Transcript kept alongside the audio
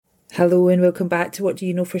Hello and welcome back to What Do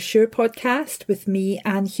You Know For Sure podcast with me,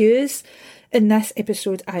 Anne Hughes. In this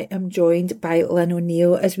episode, I am joined by Lynn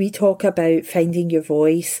O'Neill as we talk about finding your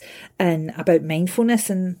voice and about mindfulness,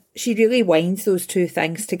 and she really winds those two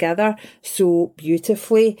things together so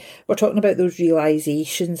beautifully. We're talking about those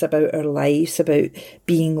realisations about our lives, about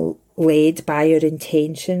being led by our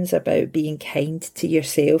intentions, about being kind to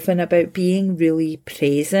yourself and about being really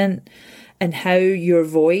present, and how your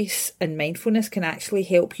voice and mindfulness can actually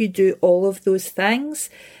help you do all of those things.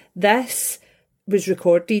 This was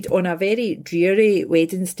recorded on a very dreary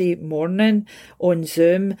Wednesday morning on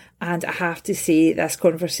Zoom, and I have to say this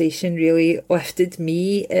conversation really lifted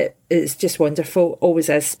me. It's just wonderful, always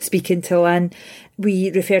is, speaking to Lynn. We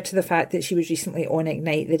refer to the fact that she was recently on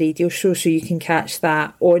Ignite, the radio show, so you can catch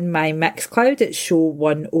that on my Mixcloud. It's show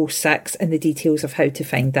 106, and the details of how to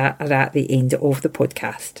find that are at the end of the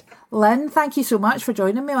podcast. Lynn, thank you so much for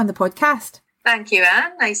joining me on the podcast. Thank you,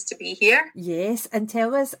 Anne. Nice to be here. Yes, and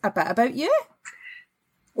tell us a bit about you.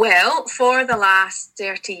 Well, for the last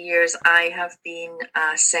 30 years, I have been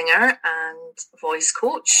a singer and voice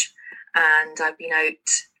coach, and I've been out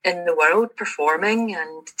in the world performing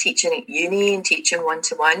and teaching at uni and teaching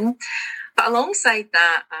one-to-one. But alongside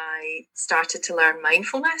that, I started to learn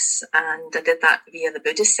mindfulness, and I did that via the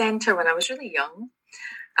Buddhist Centre when I was really young.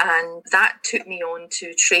 And that took me on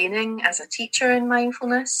to training as a teacher in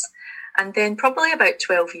mindfulness. And then probably about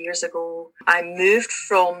 12 years ago, I moved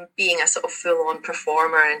from being a sort of full-on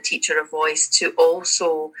performer and teacher of voice to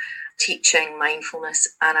also teaching mindfulness.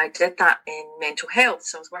 And I did that in mental health.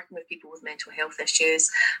 So I was working with people with mental health issues,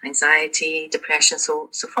 anxiety, depression, so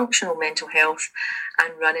functional mental health,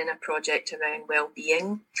 and running a project around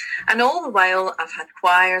well-being. And all the while, I've had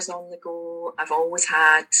choirs on the go. I've always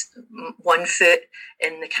had one foot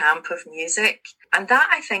in the camp of music. And that,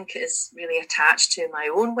 I think, is really attached to my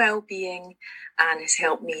own well-being and has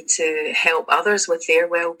helped me to help others with their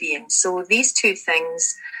well-being. So these two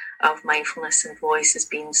things of mindfulness and voice has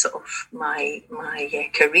been sort of my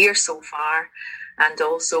career so far, and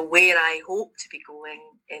also where I hope to be going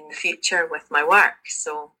in the future with my work.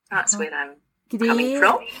 So that's where I'm coming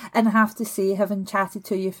from. And I have to say, having chatted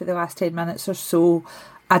to you for the last 10 minutes or so,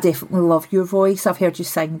 I definitely love your voice. I've heard you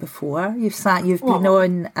sing before. You've been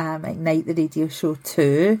on Ignite, the radio show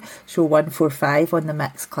too, show 145 on the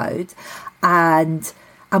Mixcloud. And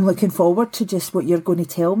I'm looking forward to just what you're going to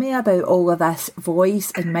tell me about all of this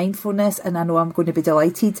voice and mindfulness. And I know I'm going to be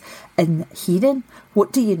delighted in hearing.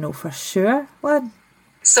 What do you know for sure, Lynn?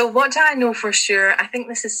 So what do I know for sure? I think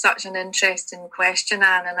this is such an interesting question,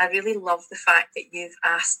 Anne, and I really love the fact that you've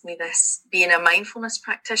asked me this, being a mindfulness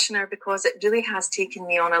practitioner, because it really has taken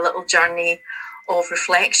me on a little journey of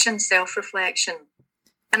reflection, self-reflection.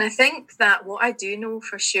 And I think that what I do know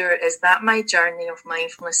for sure is that my journey of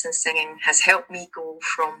mindfulness and singing has helped me go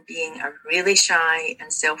from being a really shy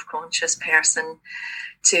and self-conscious person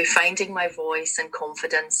to finding my voice and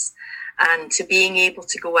confidence, and to being able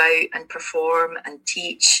to go out and perform and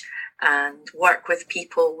teach and work with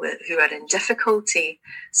people who are in difficulty.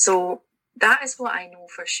 So that is what I know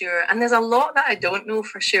for sure. And there's a lot that I don't know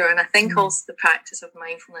for sure. And I think also the practice of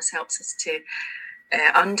mindfulness helps us to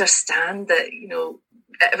understand that, you know,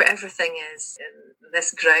 everything is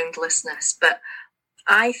this groundlessness. But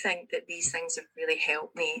I think that these things have really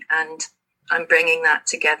helped me, and I'm bringing that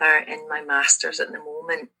together in my master's at the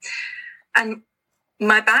moment. And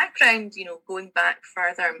my background, you know, going back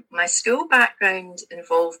further, my school background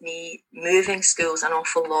involved me moving schools an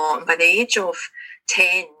awful lot. And by the age of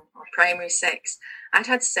 10 or primary 6, I'd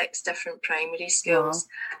had 6 different primary schools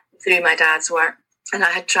through my dad's work. And I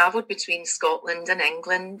had travelled between Scotland and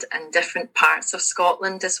England and different parts of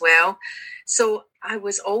Scotland as well. So I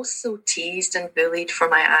was also teased and bullied for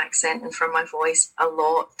my accent and for my voice a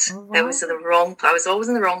lot. I was always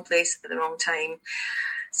in the wrong place at the wrong time.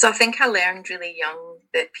 So I think I learned really young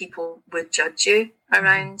that people would judge you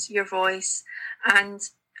around your voice. And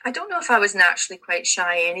I don't know if I was naturally quite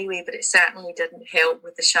shy anyway, but it certainly didn't help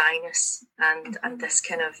with the shyness. And this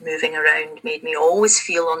kind of moving around made me always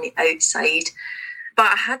feel on the outside.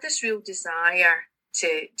 But I had this real desire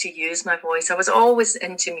to use my voice. I was always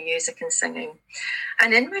into music and singing.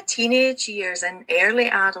 And in my teenage years and early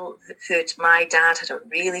adulthood, my dad had a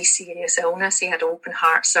really serious illness. He had open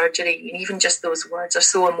heart surgery. And even just those words are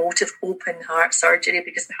so emotive, open heart surgery,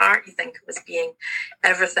 because the heart you think of as being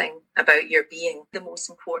everything about your being, the most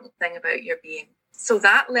important thing about your being. So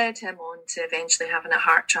that led him on to eventually having a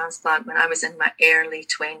heart transplant when I was in my early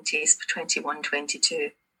 20s, 21,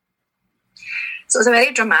 22. So it was a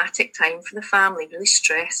very dramatic time for the family, really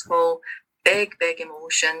stressful, big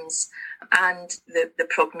emotions. And the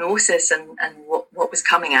prognosis and what was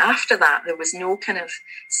coming after that, there was no kind of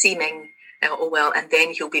seeming, oh, well, and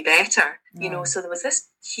then he'll be better, you know. So there was this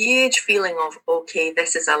huge feeling of, okay,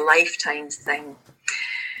 this is a lifetime thing.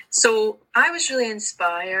 So I was really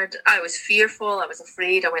inspired. I was fearful. I was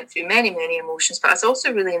afraid. I went through many, many emotions, but I was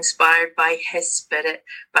also really inspired by his spirit,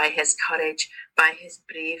 by his courage, by his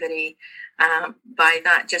bravery, by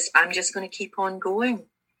that I'm just going to keep on going.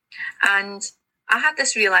 And I had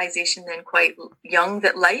this realization then quite young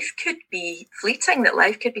that life could be fleeting, that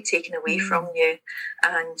life could be taken away from you,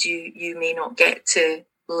 and you may not get to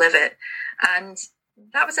live it. And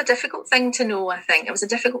that was a difficult thing to know, I think. It was a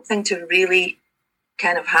difficult thing to really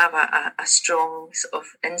kind of have a strong sort of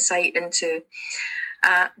insight into.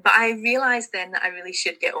 But I realised then that I really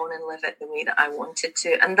should get on and live it the way that I wanted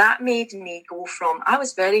to. And that made me go from, I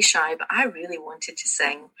was very shy, but I really wanted to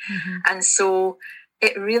sing. And so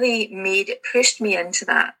it really pushed me into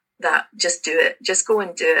that just do it, just go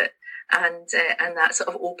and do it. And that sort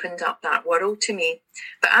of opened up that world to me.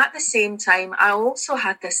 But at the same time, I also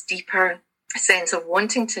had this deeper sense of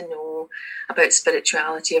wanting to know about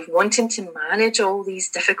spirituality, of wanting to manage all these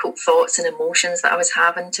difficult thoughts and emotions that I was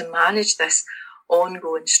having, to manage this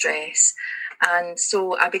ongoing stress. And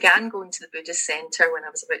so I began going to the Buddhist centre when I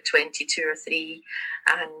was about 22 or 3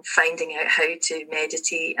 and finding out how to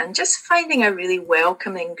meditate and just finding a really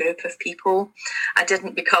welcoming group of people. I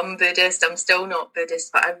didn't become Buddhist. I'm still not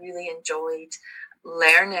Buddhist, but I really enjoyed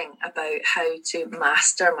learning about how to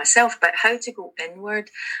master myself, about how to go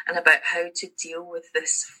inward, and about how to deal with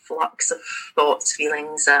this flux of thoughts,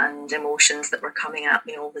 feelings and emotions that were coming at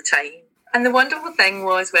me all the time. And the wonderful thing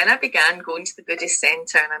was, when I began going to the Buddhist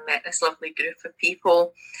centre and I met this lovely group of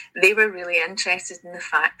people, they were really interested in the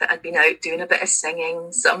fact that I'd been out doing a bit of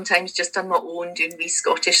singing, sometimes just on my own doing wee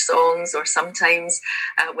Scottish songs, or sometimes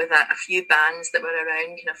with a few bands that were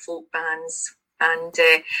around, kind of folk bands. And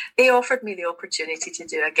they offered me the opportunity to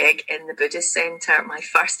do a gig in the Buddhist centre, my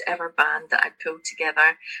first ever band that I'd pulled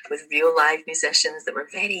together with real live musicians that were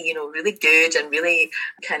very, really good and really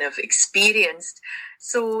kind of experienced.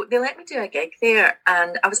 So they let me do a gig there,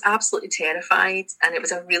 and I was absolutely terrified. And it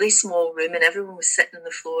was a really small room, and everyone was sitting on the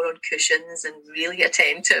floor on cushions and really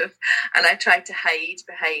attentive. And I tried to hide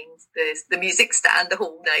behind the music stand the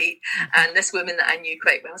whole night. And this woman that I knew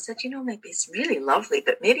quite well said, maybe it's really lovely,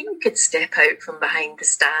 but maybe you could step out from behind the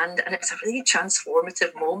stand. And it was a really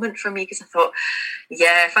transformative moment for me, because I thought,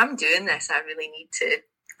 yeah, if I'm doing this, I really need to.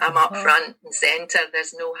 I'm up front and centre.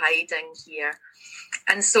 There's no hiding here.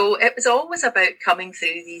 And so it was always about coming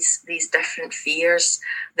through these different fears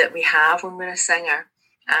that we have when we're a singer,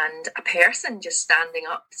 and a person just standing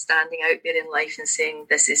out there in life and saying,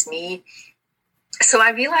 this is me. So I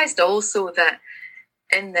realised also that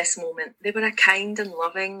in this moment, they were a kind and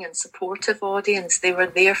loving and supportive audience. They were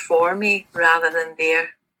there for me rather than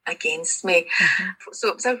there against me. So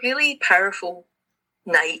it was a really powerful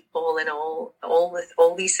night, all in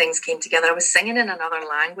all these things came together. I was singing in another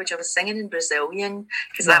language. I was singing in Brazilian,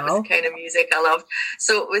 because that was the kind of music I loved.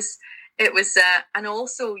 So it was and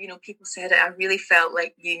also, people said I really felt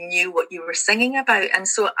like you knew what you were singing about. And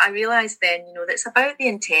so I realized then, that it's about the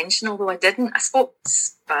intention. Although I spoke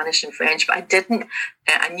Spanish and French, but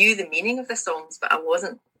I knew the meaning of the songs, but I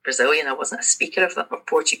wasn't Brazilian. I wasn't a speaker of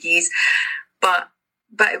Portuguese, but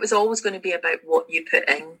it was always going to be about what you put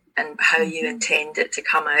in and how you intend it to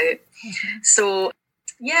come out. So,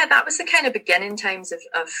 yeah, that was the kind of beginning times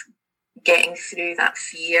of getting through that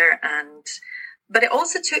fear. But it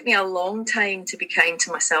also took me a long time to be kind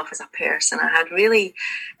to myself as a person. I had really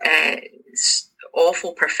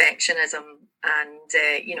awful perfectionism, and,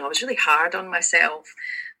 I was really hard on myself.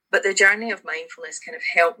 But the journey of mindfulness kind of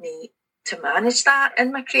helped me to manage that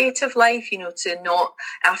in my creative life, to not,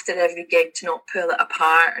 after every gig, to not pull it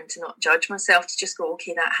apart and to not judge myself, to just go,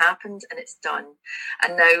 okay, that happened and it's done.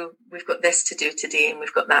 And now we've got this to do today and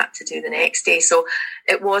we've got that to do the next day. So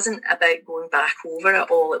it wasn't about going back over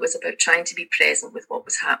it all. It was about trying to be present with what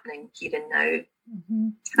was happening here and now.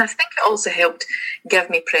 And I think it also helped give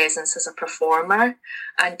me presence as a performer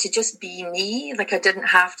and to just be me. Like, I didn't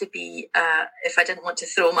have to be, if I didn't want to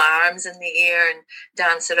throw my arms in the air and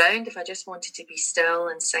dance around, if I just wanted to be still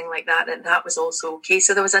and sing like that, then that was also okay.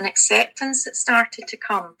 So there was an acceptance that started to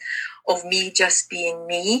come of me just being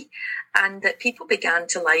me, and that people began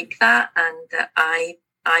to like that, and that I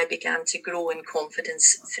began to grow in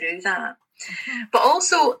confidence through that. But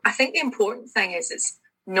also, I think the important thing is it's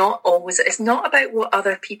not about what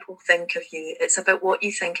other people think of you. It's about what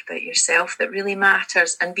you think about yourself that really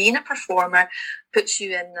matters. And being a performer puts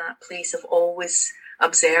you in that place of always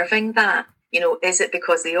observing that. Is it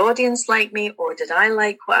because the audience liked me, or did I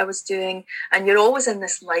like what I was doing? And you're always in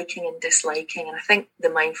this liking and disliking. And I think the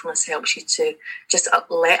mindfulness helps you to just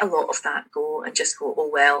let a lot of that go and just go, oh,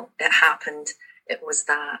 well, it happened. It was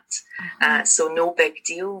that. So no big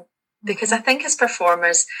deal. Because I think as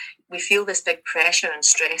performers, we feel this big pressure and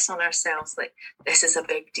stress on ourselves, like this is a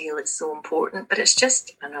big deal, it's so important, but it's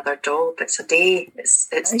just another job, it's a day, it's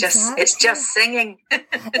just singing.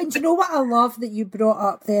 And you know what I love that you brought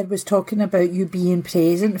up there was talking about you being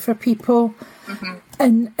present for people.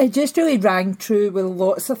 And it just really rang true with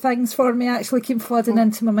lots of things for me, actually came flooding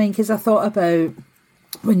into my mind, because I thought about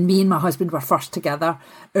when me and my husband were first together,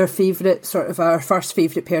 our first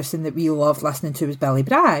favourite person that we loved listening to was Billy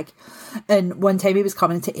Bragg. And one time he was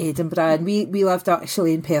coming to Edinburgh, and we lived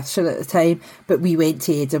actually in Perthshire at the time, but we went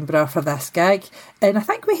to Edinburgh for this gig. And I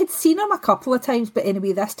think we had seen him a couple of times, but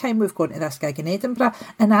anyway, this time we've gone to this gig in Edinburgh.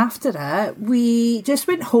 And after it, we just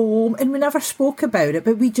went home and we never spoke about it,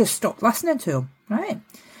 but we just stopped listening to him, right?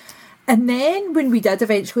 And then when we did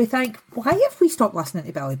eventually think, why have we stopped listening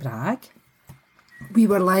to Billy Bragg? We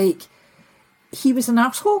were like, he was an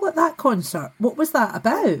arsehole at that concert. What was that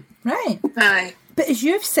about? Right. Aye. But as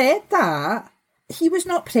you've said that, he was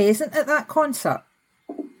not present at that concert.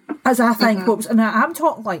 As I think, and I'm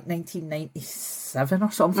talking like 1997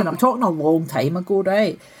 or something. I'm talking a long time ago,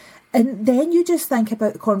 right? And then you just think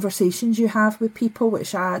about the conversations you have with people,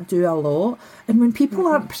 which I do a lot. And when people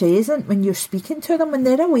aren't present, when you're speaking to them, when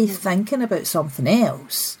they're away thinking about something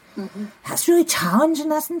else, that's really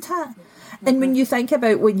challenging, isn't it? And when you think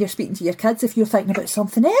about when you're speaking to your kids, if you're thinking about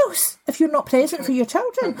something else, if you're not present for your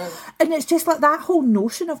children, and it's just like that whole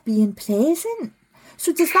notion of being present.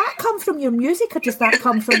 So does that come from your music, or does that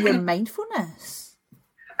come from your mindfulness?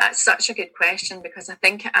 That's such a good question, because I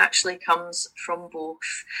think it actually comes from both.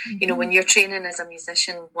 When you're training as a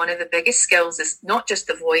musician, one of the biggest skills is not just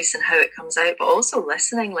the voice and how it comes out, but also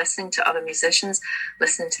listening to other musicians,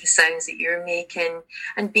 listening to the sounds that you're making,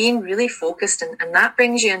 and being really focused. And that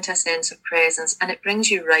brings you into a sense of presence, and it brings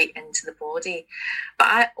you right into the body. But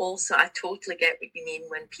I totally get what you mean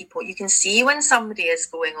when you can see when somebody is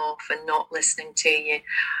going off and not listening to you.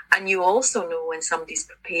 And you also know when somebody's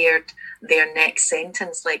prepared their next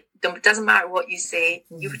sentence. Like, it doesn't matter what you say.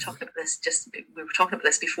 We were talking about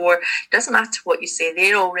this before. It doesn't matter what you say.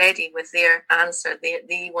 They're already with their answer.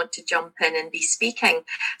 They want to jump in and be speaking.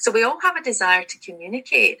 So we all have a desire to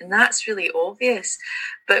communicate, and that's really obvious.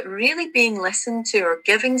 But really being listened to, or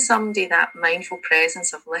giving somebody that mindful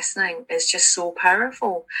presence of listening, is just so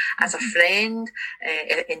powerful as a friend,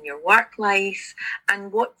 in your work life.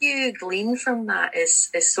 And what you glean from that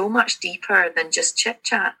is so much deeper than just chit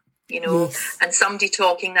chat. Yes. And somebody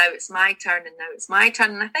talking, now it's my turn, and now it's my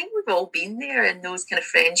turn. And I think we've all been there in those kind of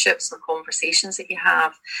friendships or conversations that you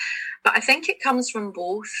have. But I think it comes from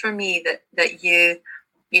both for me, that you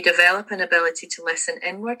develop an ability to listen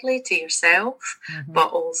inwardly to yourself, but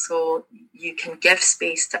also you can give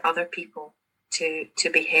space to other people to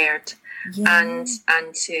be heard, and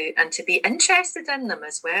to be interested in them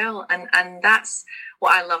as well. And that's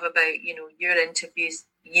what I love about, your interviews.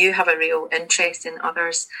 You have a real interest in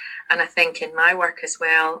others. And I think in my work as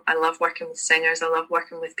well, I love working with singers. I love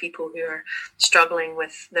working with people who are struggling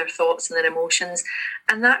with their thoughts and their emotions.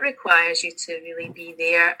 And that requires you to really be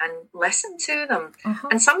there and listen to them.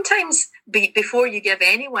 And sometimes before you give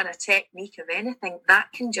anyone a technique of anything,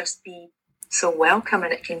 that can just be so welcome,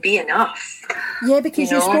 and it can be enough. Yeah,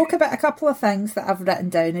 because you spoke about a couple of things that I've written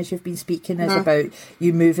down as you've been speaking, is about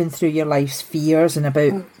you moving through your life's fears, and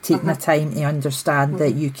about taking the time to understand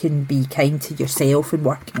that you can be kind to yourself and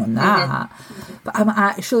working on that. But I'm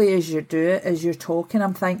actually, as you're talking,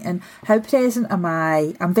 I'm thinking, how present am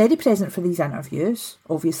I? I'm very present for these interviews,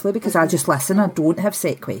 obviously, because I just listen. I don't have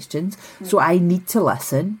set questions, so I need to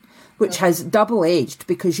listen, which has double-edged,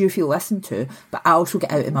 because you feel listened to, but I also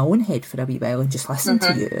get out of my own head for a wee while and just listen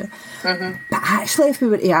to you. But actually, if we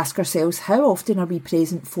were to ask ourselves, how often are we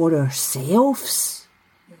present for ourselves?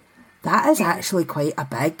 That is actually quite a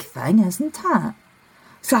big thing, isn't it?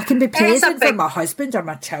 So I can be present for my husband or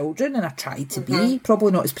my children, and I try to be.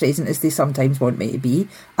 Probably not as present as they sometimes want me to be,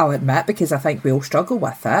 I'll admit, because I think we all struggle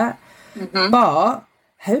with it. But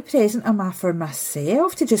how present am I for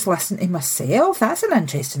myself, to just listen to myself? That's an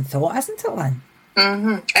interesting thought, isn't it, Lynn?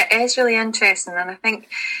 It is really interesting. And I think,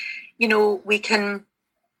 we can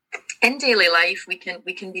in daily life, we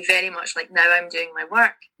can be very much like, now I'm doing my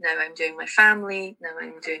work, now I'm doing my family, now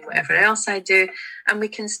I'm doing whatever else I do. And we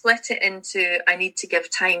can split it into, I need to give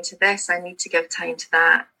time to this, I need to give time to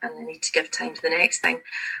that, and I need to give time to the next thing.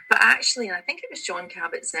 But actually, and I think it was Jon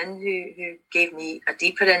Kabat-Zinn who gave me a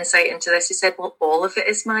deeper insight into this. He said, well, all of it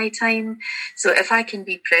is my time. So if I can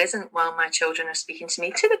be present while my children are speaking to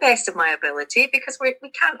me to the best of my ability, because we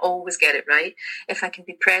can't always get it right, if I can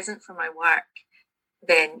be present for my work,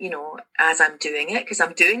 then, you know, as I'm doing it, because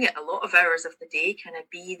I'm doing it a lot of hours of the day, can I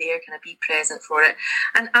be there? Can I be present for it?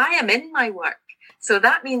 And I am in my work. So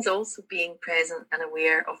that means also being present and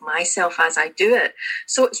aware of myself as I do it.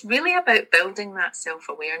 So it's really about building that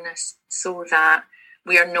self-awareness so that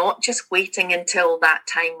we are not just waiting until that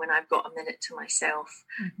time when I've got a minute to myself,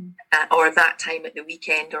 or that time at the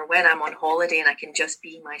weekend, or when I'm on holiday and I can just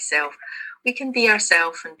be myself. We can be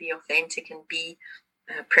ourselves and be authentic and be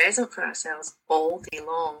present for ourselves all day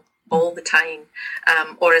long, all the time,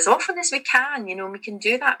 or as often as we can. You know, we can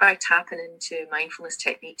do that by tapping into mindfulness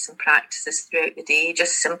techniques and practices throughout the day,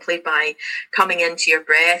 just simply by coming into your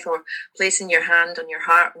breath or placing your hand on your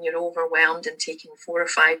heart when you're overwhelmed and taking 4 or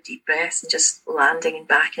 5 deep breaths and just landing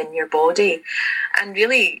back in your body. And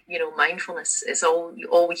really, you know, mindfulness is all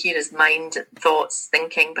we hear is mind, thoughts,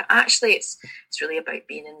 thinking, but actually it's really about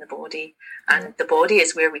being in the body. And the body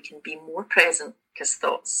is where we can be more present, because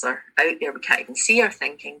thoughts are out there. We can't even see our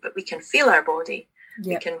thinking, but we can feel our body. Yep.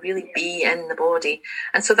 We can really be in the body.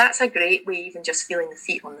 And so that's a great way, even just feeling the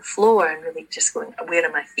feet on the floor and really just going, where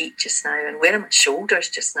are my feet just now? And where are my shoulders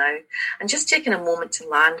just now? And just taking a moment to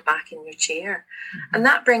land back in your chair. And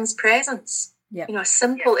that brings presence. Yep. You know,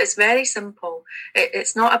 it's very simple.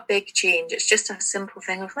 It's not a big change. It's just a simple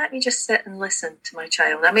thing of, let me just sit and listen to my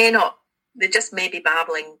child. They just may be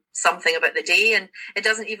babbling something about the day, and it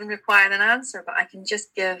doesn't even require an answer, but I can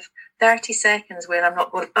just give 30 seconds where I'm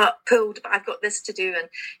not going, pulled, but I've got this to do. And,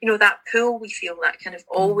 you know, that pull, we feel that kind of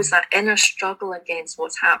always that inner struggle against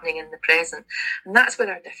what's happening in the present. And that's where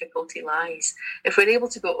our difficulty lies. If we're able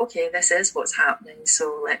to go, okay, this is what's happening,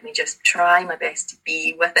 so let me just try my best to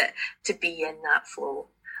be with it, to be in that flow.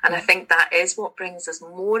 And I think that is what brings us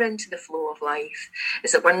more into the flow of life,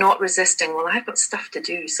 is that we're not resisting, well, I've got stuff to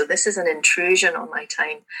do, so this is an intrusion on my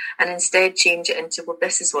time. And instead change it into, well,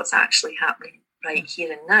 this is what's actually happening right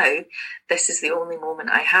here and now. This is the only moment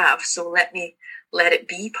I have, so let it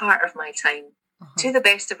be part of my time to the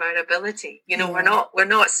best of our ability. You know, we're not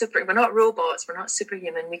robots, we're not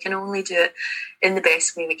superhuman. We can only do it in the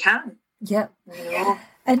best way we can. Yeah. You know?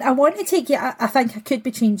 And I want to take you, I think I could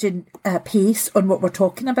be changing pace on what we're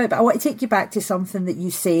talking about, but I want to take you back to something that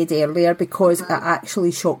you said earlier, because it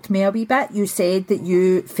actually shocked me a wee bit. You said that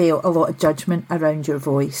you felt a lot of judgment around your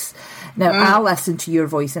voice. Now, I listen to your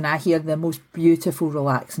voice and I hear the most beautiful,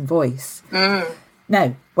 relaxing voice.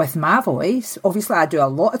 Now, with my voice, obviously I do a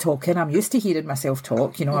lot of talking. I'm used to hearing myself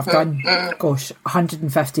talk. You know, I've done,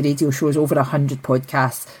 150 radio shows, over 100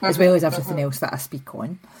 podcasts, as well as everything else that I speak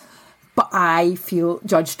on. But I feel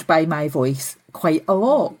judged by my voice quite a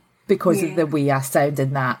lot because of the way I sound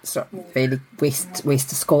in that sort of very west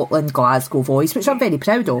of Scotland, Glasgow voice, which I'm very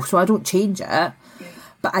proud of, so I don't change it.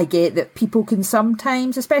 But I get that people can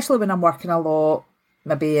sometimes, especially when I'm working a lot,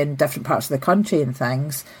 maybe in different parts of the country and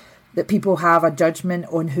things, that people have a judgment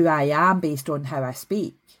on who I am based on how I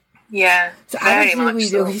speak. Yeah, so I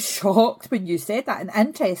was really shocked when you said that. And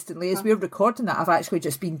interestingly, as we're recording that, I've actually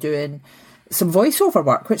just been doing some voiceover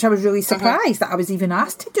work, which I was really surprised that I was even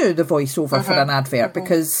asked to do the voiceover for an advert,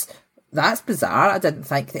 because that's bizarre. I didn't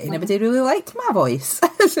think that anybody really liked my voice.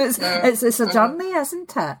 So it's a journey,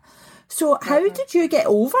 isn't it? So how did you get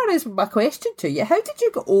over, is my question to you, how did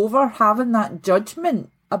you get over having that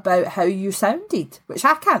judgment about how you sounded? Which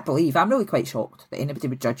I can't believe. I'm really quite shocked that anybody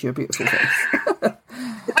would judge your beautiful voice.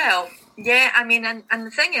 Well, yeah, I mean, and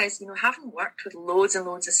the thing is, you know, having worked with loads and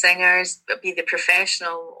loads of singers, but be the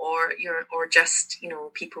professional or just, you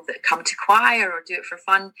know, people that come to choir or do it for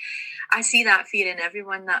fun, I see that fear in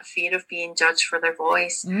everyone, that fear of being judged for their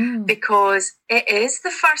voice, because it is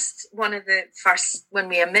one of the first, when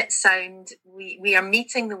we emit sound, we are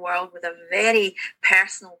meeting the world with a very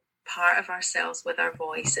personal part of ourselves with our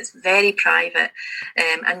voice. It's very private,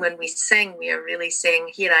 and when we sing, we are really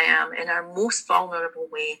saying, here I am, in our most vulnerable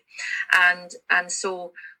way. And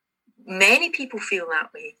so many people feel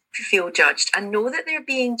that way, feel judged and know that they're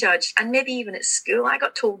being judged. And maybe even at school, I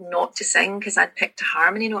got told not to sing because I'd picked a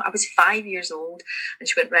harmony note. I was 5 years old, and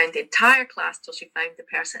she went round the entire class till she found the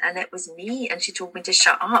person, and it was me, and she told me to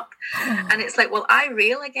shut up. And it's like, well, I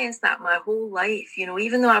rail against that my whole life, you know,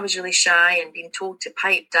 even though I was really shy and being told to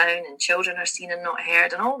pipe down and children are seen and not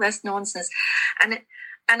heard and all this nonsense.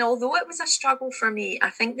 And although it was a struggle for me, I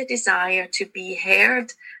think the desire to be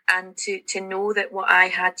heard and to know that what I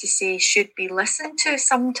had to say should be listened to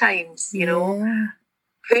sometimes, you know,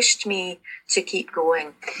 pushed me to keep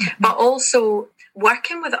going. But also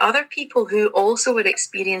working with other people who also were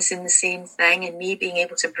experiencing the same thing, and me being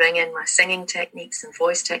able to bring in my singing techniques and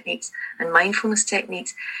voice techniques and mindfulness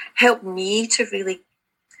techniques helped me to really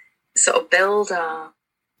sort of build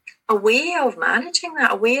a way of managing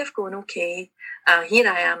that, a way of going, okay, here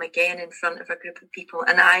I am again in front of a group of people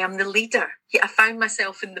and I am the leader. I found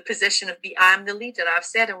myself in the position of I am the leader. I've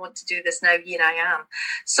said I want to do this now, here I am.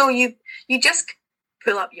 So you just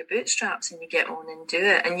pull up your bootstraps and you get on and do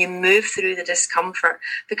it, and you move through the discomfort,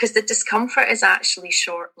 because the discomfort is actually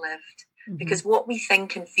short-lived. Because what we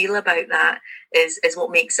think and feel about that is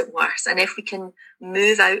what makes it worse. And if we can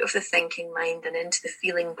move out of the thinking mind and into the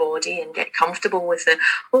feeling body and get comfortable with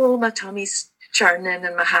my tummy's churning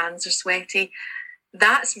and my hands are sweaty,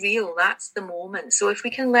 that's real, that's the moment. So if we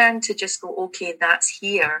can learn to just go, okay, that's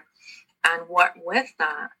here, and work with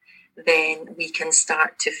that, then we can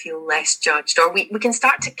start to feel less judged, or we can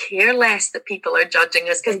start to care less that people are judging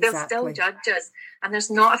us, because they'll still judge us, and there's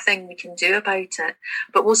not a thing we can do about it.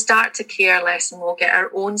 But we'll start to care less, and we'll get our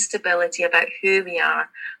own stability about who we are,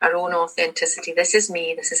 our own authenticity. This is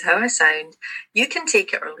me, this is how I sound. You can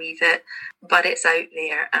take it or leave it, but it's out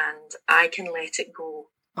there and I can let it go.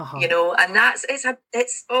 You know, and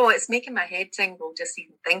it's making my head tingle just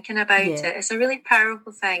even thinking about it. It's a really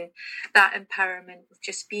powerful thing, that empowerment of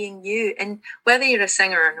just being you, and whether you're a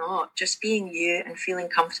singer or not, just being you and feeling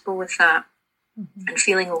comfortable with that and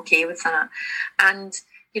feeling okay with that. And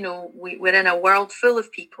you know, we're in a world full of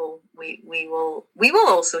people. We will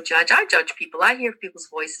also judge. I judge people. I hear people's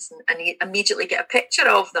voices and immediately get a picture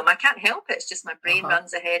of them. I can't help it. It's just my brain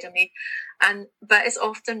runs ahead of me. But it's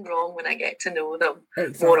often wrong when I get to know them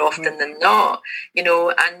more often than not, you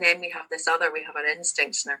know. And then we have our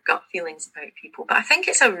instincts and our gut feelings about people. But I think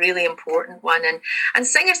it's a really important one. And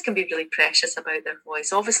singers can be really precious about their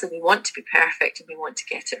voice. Obviously, we want to be perfect and we want to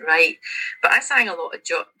get it right. But I sang a lot of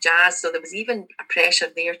jazz, so there was even a pressure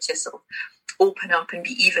there to sort of open up and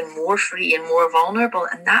be even more free and more vulnerable,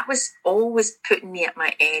 and that was always putting me at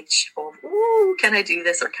my edge of, can I do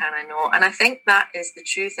this or can I not? And I think that is the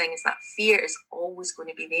true thing, is that fear is always going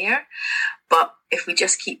to be there, but if we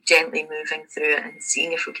just keep gently moving through it and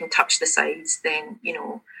seeing if we can touch the sides, then, you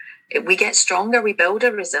know, we get stronger, we build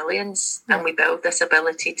a resilience, and we build this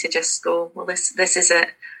ability to just go, well, this is it.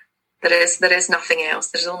 There is nothing else.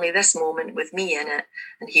 There's only this moment with me in it,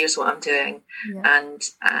 and here's what I'm doing. And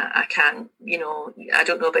I can't, you know, I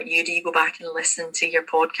don't know about you. Do you go back and listen to your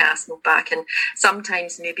podcast, go back and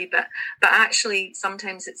sometimes maybe, but actually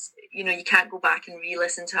sometimes it's, you know, you can't go back and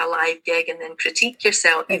re-listen to a live gig and then critique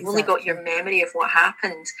yourself. You've only got your memory of what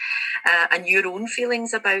happened and your own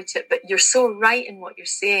feelings about it. But you're so right in what you're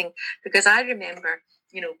saying, because I remember,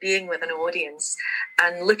 you know, being with an audience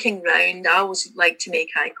and looking round. I always like to make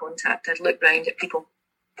eye contact. I'd look round at people,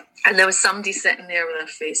 and there was somebody sitting there with a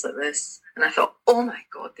face like this, and I thought, oh my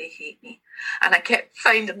God, they hate me. And I kept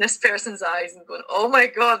finding this person's eyes and going, oh my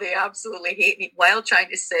God, they absolutely hate me, while trying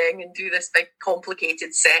to sing and do this big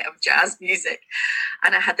complicated set of jazz music.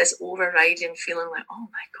 And I had this overriding feeling like, oh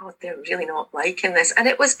my God, they're really not liking this. And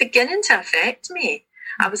it was beginning to affect me.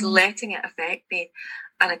 I was letting it affect me.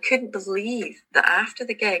 And I couldn't believe that after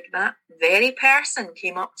the gig, that very person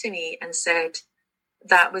came up to me and said,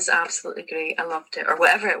 that was absolutely great, I loved it, or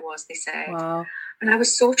whatever it was they said. Wow. And I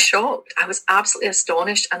was so shocked. I was absolutely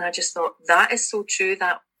astonished. And I just thought, that is so true,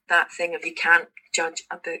 that thing of you can't judge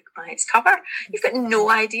a book by its cover. You've got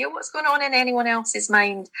no idea what's going on in anyone else's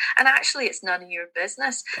mind. And actually, it's none of your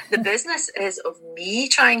business. The business is of me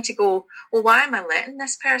trying to go, well, why am I letting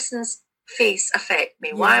this person's face affect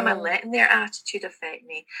me? Why am I letting their attitude affect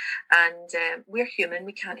me? And we're human,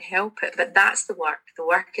 we can't help it, but that's the work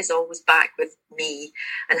is always back with me,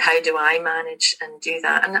 and how do I manage and do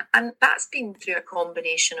that? And that's been through a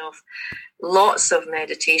combination of lots of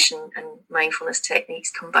meditation and mindfulness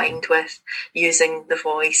techniques, combined with using the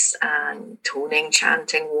voice and toning,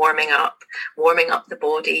 chanting, warming up the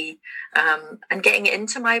body, and getting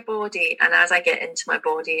into my body. And as I get into my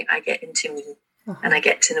body, I get into me. And I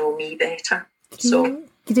get to know me better. So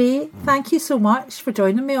great. Thank you so much for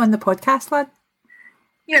joining me on the podcast, lad.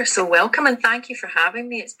 You're so welcome, and thank you for having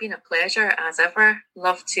me. It's been a pleasure as ever.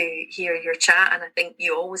 Love to hear your chat, and I think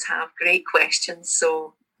you always have great questions,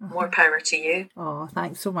 so more power to you. Oh,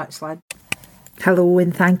 thanks so much, lad. Hello,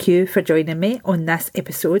 and thank you for joining me on this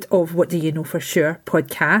episode of What Do You Know For Sure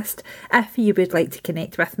podcast. If you would like to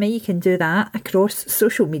connect with me, you can do that across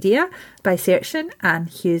social media by searching Anne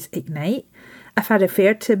Hughes Ignite. If I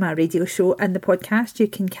refer to my radio show and the podcast, you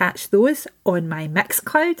can catch those on my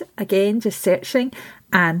Mixcloud. Again, just searching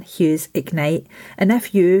Anne Hughes Ignite. And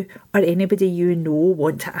if you or anybody you know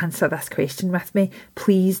want to answer this question with me,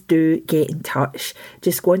 please do get in touch.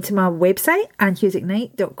 Just go onto my website,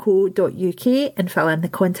 annehughesignite.co.uk, and fill in the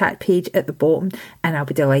contact page at the bottom, and I'll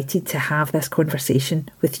be delighted to have this conversation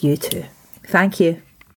with you too. Thank you.